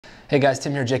Hey guys,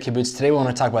 Tim here, JK Boots. Today we want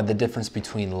to talk about the difference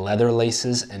between leather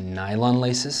laces and nylon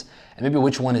laces, and maybe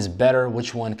which one is better,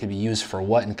 which one could be used for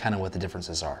what, and kind of what the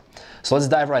differences are. So let's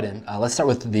dive right in. Let's start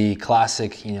with the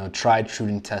classic, tried, true,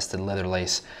 and tested leather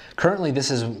lace. Currently,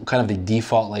 this is kind of the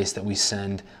default lace that we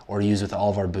send or use with all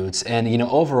of our boots. And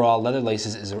overall, leather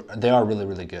laces they are really,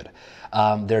 really good.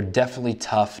 They're definitely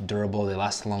tough, durable, they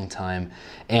last a long time,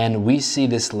 and we see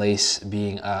this lace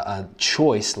being a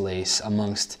choice lace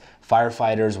amongst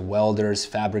firefighters, welders,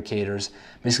 fabricators,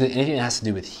 basically anything that has to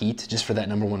do with heat, just for that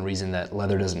number one reason that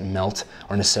leather doesn't melt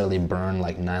or necessarily burn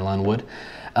like nylon would.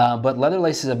 But leather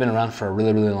laces have been around for a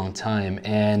really, really long time,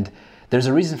 and there's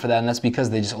a reason for that, and that's because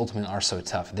they just ultimately are so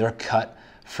tough. They're cut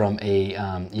from a,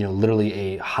 literally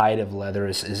a hide of leather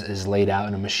is laid out,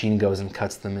 and a machine goes and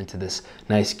cuts them into this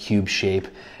nice cube shape.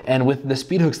 And with the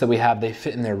speed hooks that we have, they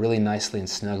fit in there really nicely and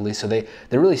snugly. So they're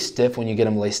really stiff when you get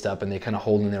them laced up, and they kind of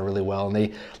hold in there really well. And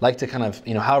they like to kind of,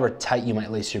 however tight you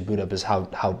might lace your boot up is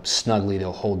how snugly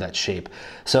they'll hold that shape.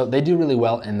 So they do really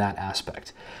well in that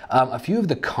aspect. A few of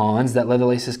the cons that leather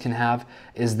laces can have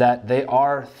is that they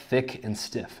are thick and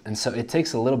stiff. And so it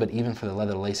takes a little bit even for the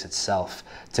leather lace itself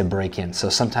to break in. So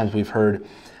sometimes we've heard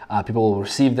people will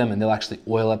receive them and they'll actually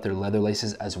oil up their leather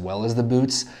laces as well as the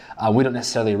boots. We don't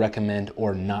necessarily recommend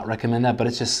or not recommend that, but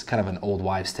it's just kind of an old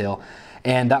wives' tale.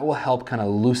 And that will help kind of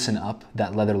loosen up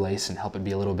that leather lace and help it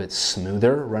be a little bit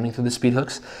smoother running through the speed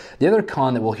hooks. The other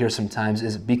con that we'll hear sometimes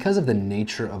is because of the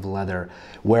nature of leather,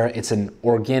 where it's an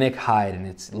organic hide and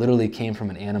it's literally came from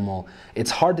an animal,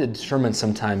 it's hard to determine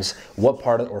sometimes what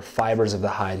part or fibers of the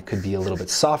hide could be a little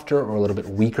bit softer or a little bit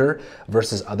weaker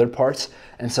versus other parts.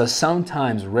 And so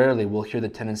sometimes, rarely, we'll hear the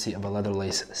tendency of a leather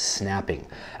lace snapping.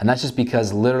 And that's just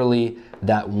because literally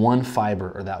that one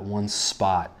fiber or that one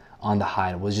spot on the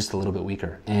hide was just a little bit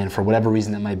weaker. And for whatever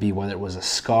reason that might be, whether it was a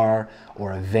scar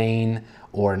or a vein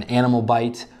or an animal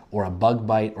bite or a bug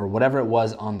bite or whatever it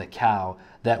was on the cow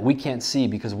that we can't see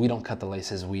because we don't cut the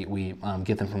laces, we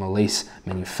get them from a lace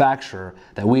manufacturer,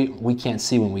 that we can't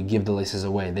see when we give the laces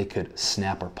away. They could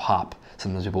snap or pop,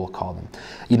 sometimes people will call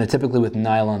them. Typically with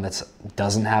nylon, that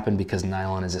doesn't happen because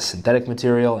nylon is a synthetic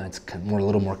material and it's a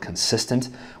little more consistent.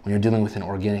 When you're dealing with an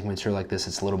organic material like this,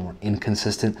 it's a little more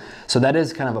inconsistent. So that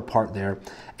is kind of a part there.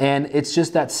 And it's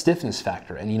just that stiffness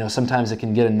factor. And sometimes it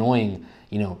can get annoying,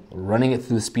 running it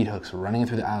through the speed hooks, running it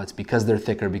through the eyelets because they're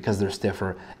thicker, because they're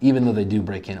stiffer, even though they do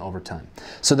break in over time.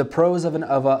 So the pros of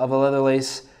a leather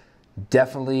lace,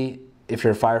 definitely, if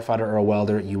you're a firefighter or a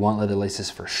welder, you want leather laces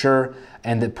for sure.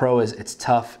 And the pro is it's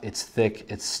tough, it's thick,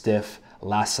 it's stiff,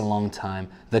 lasts a long time.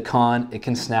 The con, it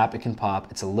can snap, it can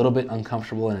pop. It's a little bit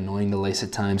uncomfortable and annoying to lace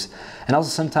at times. And also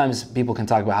sometimes people can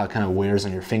talk about how it kind of wears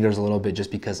on your fingers a little bit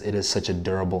just because it is such a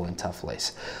durable and tough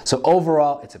lace. So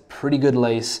overall, it's a pretty good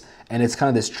lace, and it's kind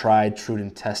of this tried, true,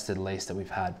 and tested lace that we've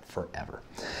had forever.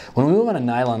 When we move on to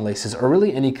nylon laces, or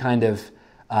really any kind of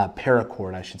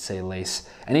paracord, I should say, lace,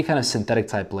 any kind of synthetic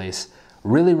type lace,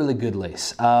 really, really good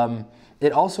lace.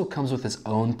 It also comes with its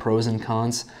own pros and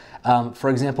cons. For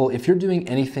example, if you're doing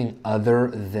anything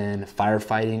other than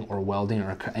firefighting or welding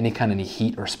or any kind of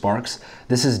heat or sparks,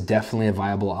 this is definitely a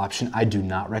viable option. I do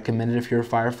not recommend it if you're a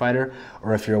firefighter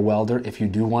or if you're a welder. If you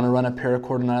do want to run a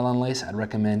paracord nylon lace, I'd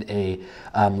recommend a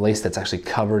lace that's actually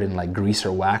covered in like grease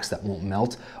or wax that won't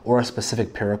melt, or a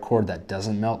specific paracord that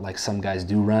doesn't melt like some guys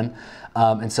do run.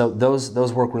 And so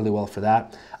those work really well for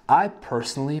that. I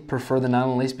personally prefer the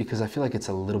nylon lace because I feel like it's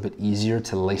a little bit easier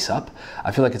to lace up.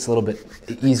 I feel like it's a little bit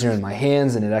easier in my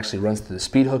hands, and it actually runs through the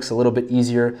speed hooks a little bit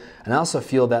easier. And I also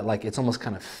feel that like it's almost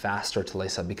kind of faster to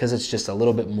lace up because it's just a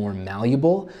little bit more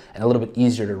malleable and a little bit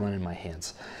easier to run in my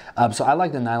hands. So I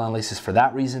like the nylon laces for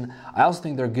that reason. I also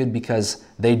think they're good because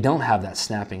they don't have that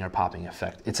snapping or popping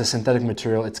effect. It's a synthetic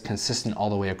material, it's consistent all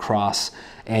the way across,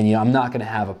 and I'm not gonna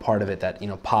have a part of it that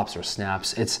pops or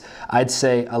snaps. It's, I'd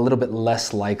say, a little bit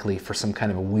less likely for some kind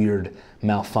of a weird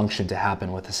malfunction to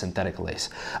happen with a synthetic lace.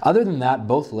 Other than that,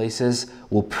 both laces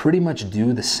will pretty much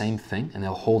do the same thing, and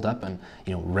they'll hold up in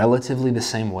relatively the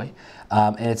same way.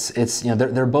 And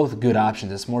they're both good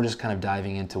options. It's more just kind of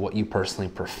diving into what you personally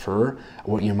prefer,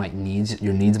 what your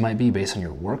needs might be based on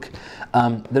your work.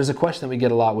 There's a question that we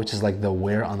get a lot, which is like the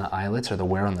wear on the eyelets or the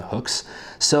wear on the hooks.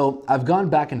 So I've gone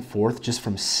back and forth just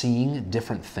from seeing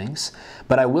different things,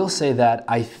 but I will say that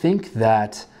I think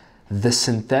that the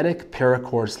synthetic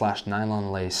paracord /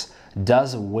 nylon lace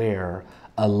does wear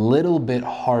a little bit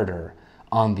harder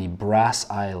on the brass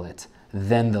eyelet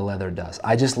than the leather does.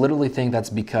 I just literally think that's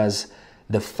because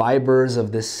the fibers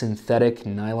of this synthetic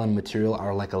nylon material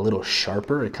are like a little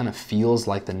sharper. It kind of feels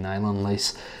like the nylon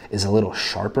lace is a little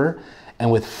sharper. And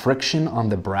with friction on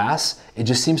the brass, it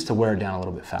just seems to wear it down a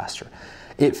little bit faster.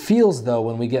 It feels though,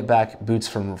 when we get back boots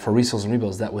for resoles and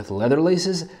rebuilds, that with leather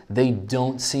laces, they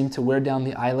don't seem to wear down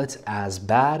the eyelets as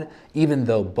bad, even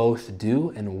though both do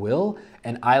and will.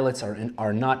 And eyelets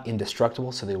are not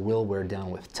indestructible, so they will wear down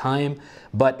with time.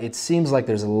 But it seems like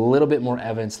there's a little bit more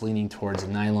evidence leaning towards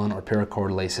nylon or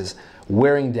paracord laces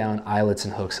wearing down eyelets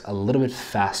and hooks a little bit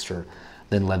faster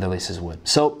than leather laces would.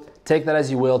 So take that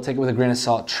as you will, take it with a grain of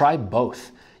salt, try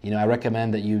both. You know, I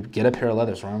recommend that you get a pair of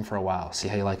leathers, run them for a while, see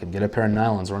how you like them. Get a pair of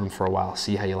nylons, run them for a while,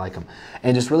 see how you like them.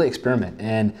 And just really experiment.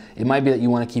 And it might be that you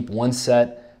want to keep one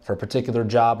set for a particular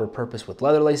job or purpose with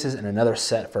leather laces and another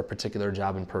set for a particular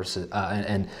job and purpose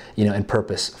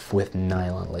with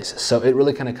nylon laces. So it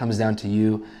really kind of comes down to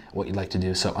you, what you'd like to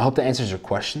do. So I hope that answers your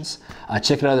questions.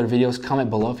 Check out other videos, comment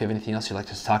below if you have anything else you'd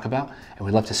like us to talk about, and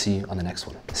we'd love to see you on the next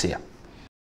one. See ya.